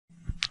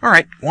All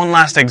right, one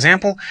last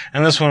example,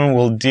 and this one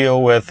will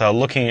deal with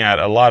looking at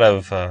a lot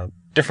of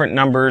different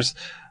numbers,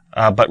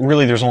 but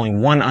really there's only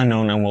one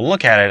unknown, and we'll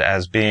look at it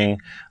as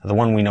being the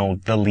one we know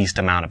the least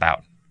amount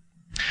about.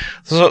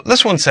 So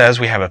this one says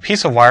we have a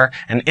piece of wire,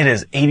 and it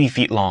is 80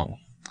 feet long.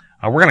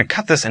 We're going to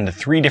cut this into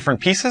 3 different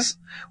pieces,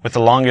 with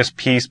the longest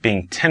piece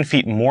being 10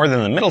 feet more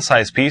than the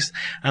middle-sized piece,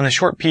 and the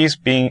short piece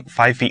being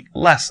 5 feet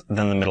less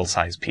than the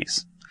middle-sized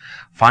piece.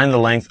 Find the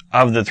length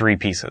of the 3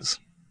 pieces.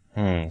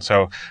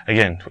 So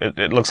again,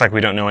 it looks like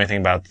we don't know anything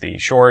about the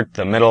short,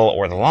 the middle,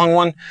 or the long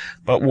one,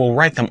 but we'll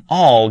write them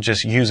all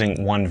just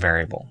using one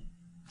variable.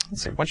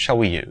 Let's see, what shall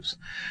we use?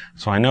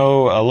 So I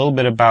know a little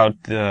bit about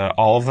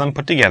all of them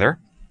put together,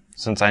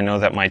 since I know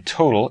that my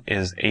total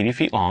is 80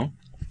 feet long.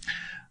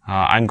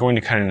 I'm going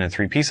to cut it into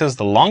 3 pieces.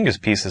 The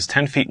longest piece is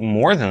 10 feet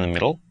more than the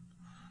middle.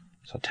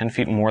 So 10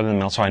 feet more than the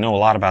middle, so I know a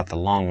lot about the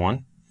long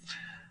one.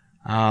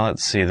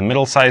 Let's see, the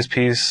middle-sized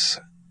piece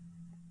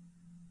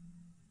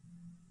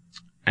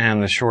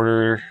and the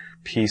shorter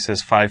piece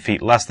is 5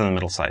 feet less than the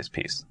middle-sized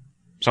piece.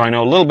 So I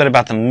know a little bit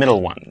about the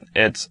middle one.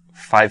 It's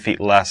 5 feet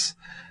less,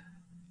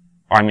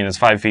 or I mean it's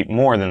 5 feet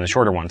more than the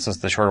shorter one, since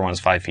the shorter one is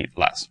 5 feet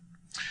less.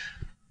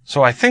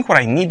 So I think what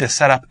I need to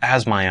set up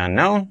as my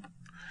unknown,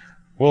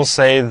 we'll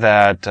say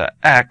that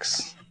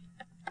x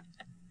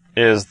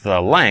is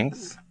the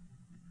length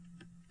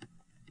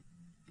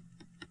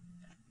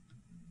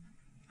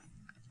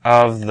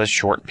of the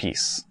short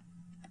piece.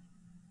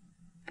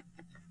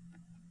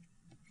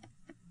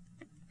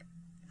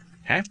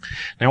 Okay.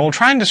 Now we'll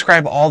try and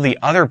describe all the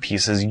other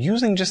pieces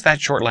using just that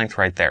short length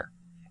right there.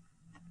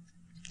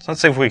 So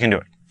let's see if we can do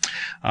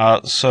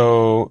it.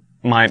 So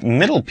my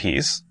middle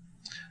piece,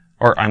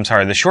 or I'm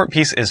sorry, the short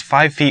piece is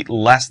 5 feet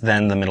less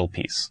than the middle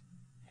piece.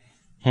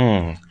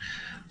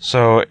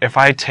 So if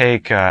I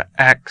take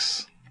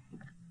x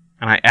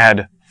and I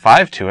add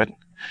 5 to it,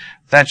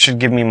 that should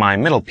give me my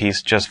middle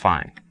piece just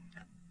fine.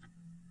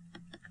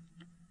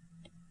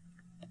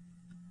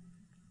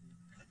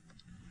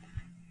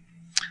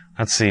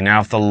 Let's see, now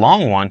if the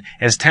long one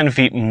is 10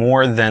 feet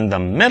more than the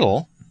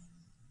middle,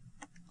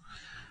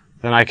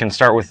 then I can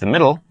start with the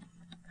middle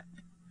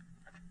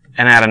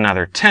and add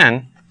another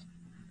 10,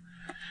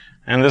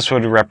 and this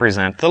would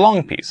represent the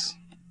long piece.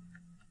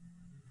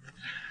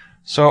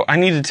 So I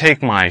need to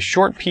take my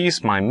short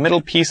piece, my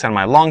middle piece, and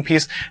my long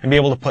piece and be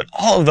able to put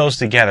all of those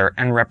together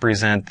and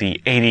represent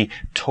the 80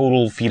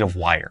 total feet of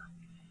wire.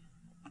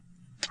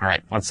 All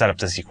right, let's set up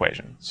this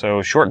equation.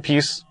 So short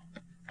piece,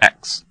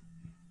 x,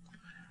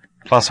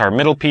 plus our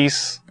middle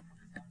piece,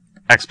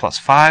 x plus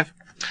 5,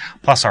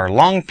 plus our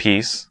long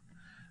piece,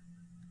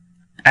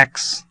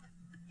 x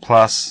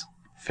plus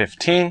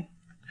 15.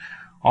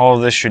 All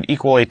of this should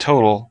equal a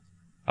total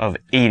of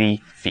 80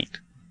 feet.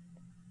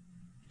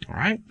 All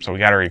right, so we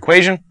got our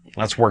equation.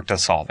 Let's work to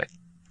solve it.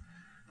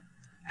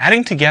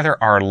 Adding together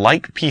our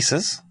like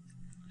pieces,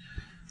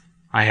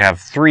 I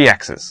have 3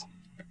 x's.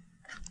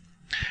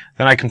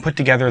 Then I can put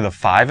together the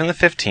 5 and the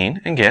 15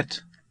 and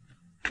get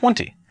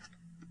 20.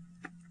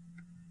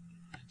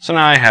 So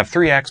now I have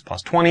 3x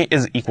plus 20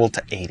 is equal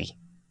to 80.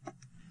 All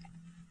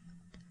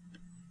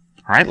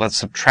right, let's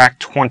subtract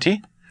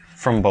 20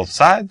 from both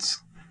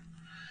sides,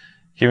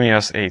 giving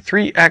us a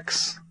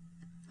 3x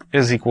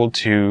is equal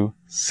to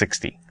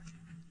 60.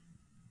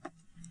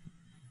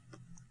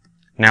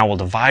 Now we'll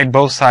divide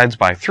both sides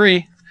by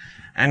 3,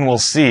 and we'll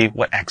see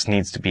what x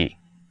needs to be.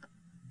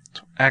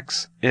 So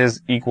x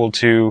is equal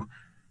to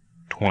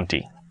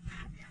 20.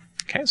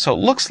 Okay, so it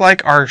looks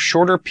like our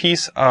shorter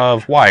piece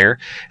of wire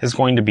is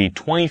going to be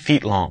 20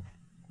 feet long.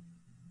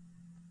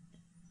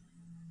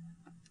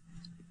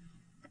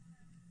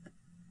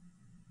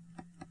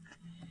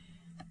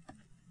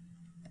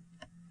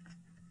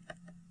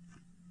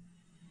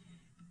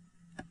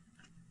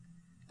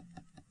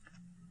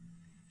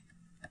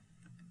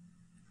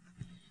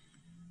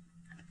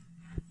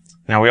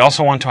 Now we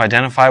also want to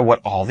identify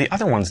what all the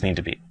other ones need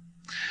to be.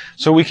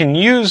 So we can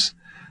use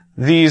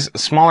these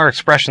smaller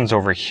expressions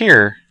over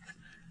here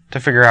to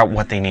figure out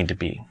what they need to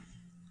be.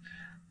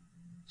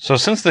 So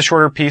since the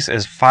shorter piece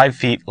is 5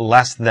 feet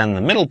less than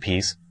the middle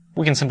piece,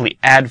 we can simply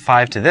add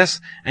 5 to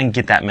this and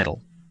get that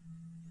middle.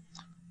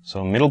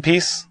 So middle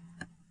piece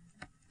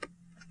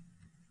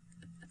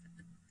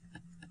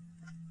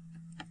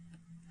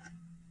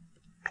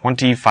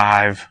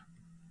 (25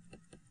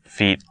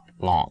 feet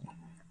long).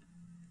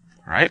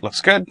 All right,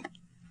 looks good.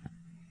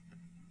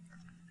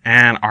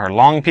 And our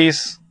long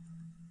piece,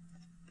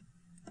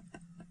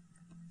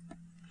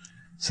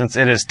 since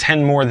it is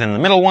 10 more than the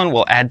middle one,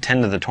 we'll add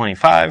 10 to the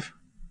 25.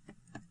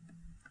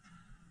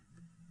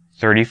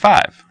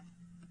 35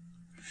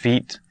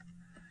 feet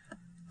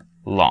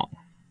long.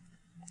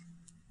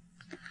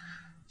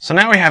 So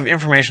now we have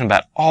information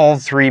about all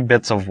 3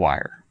 bits of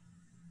wire.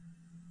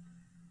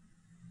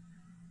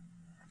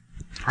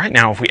 All right,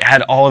 now if we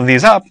add all of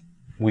these up,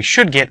 we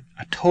should get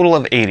a total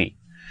of 80.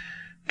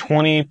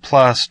 20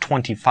 plus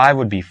 25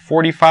 would be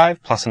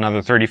 45, plus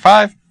another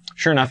 35.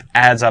 Sure enough,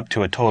 adds up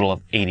to a total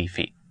of 80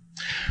 feet.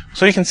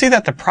 So you can see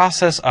that the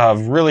process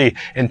of really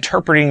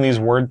interpreting these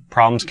word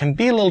problems can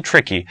be a little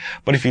tricky,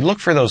 but if you look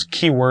for those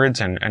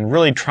keywords and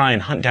really try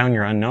and hunt down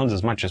your unknowns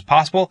as much as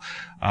possible,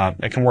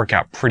 it can work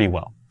out pretty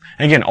well.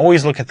 And again,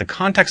 always look at the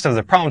context of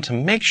the problem to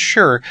make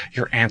sure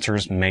your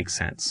answers make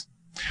sense.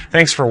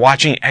 Thanks for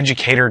watching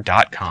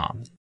Educator.com.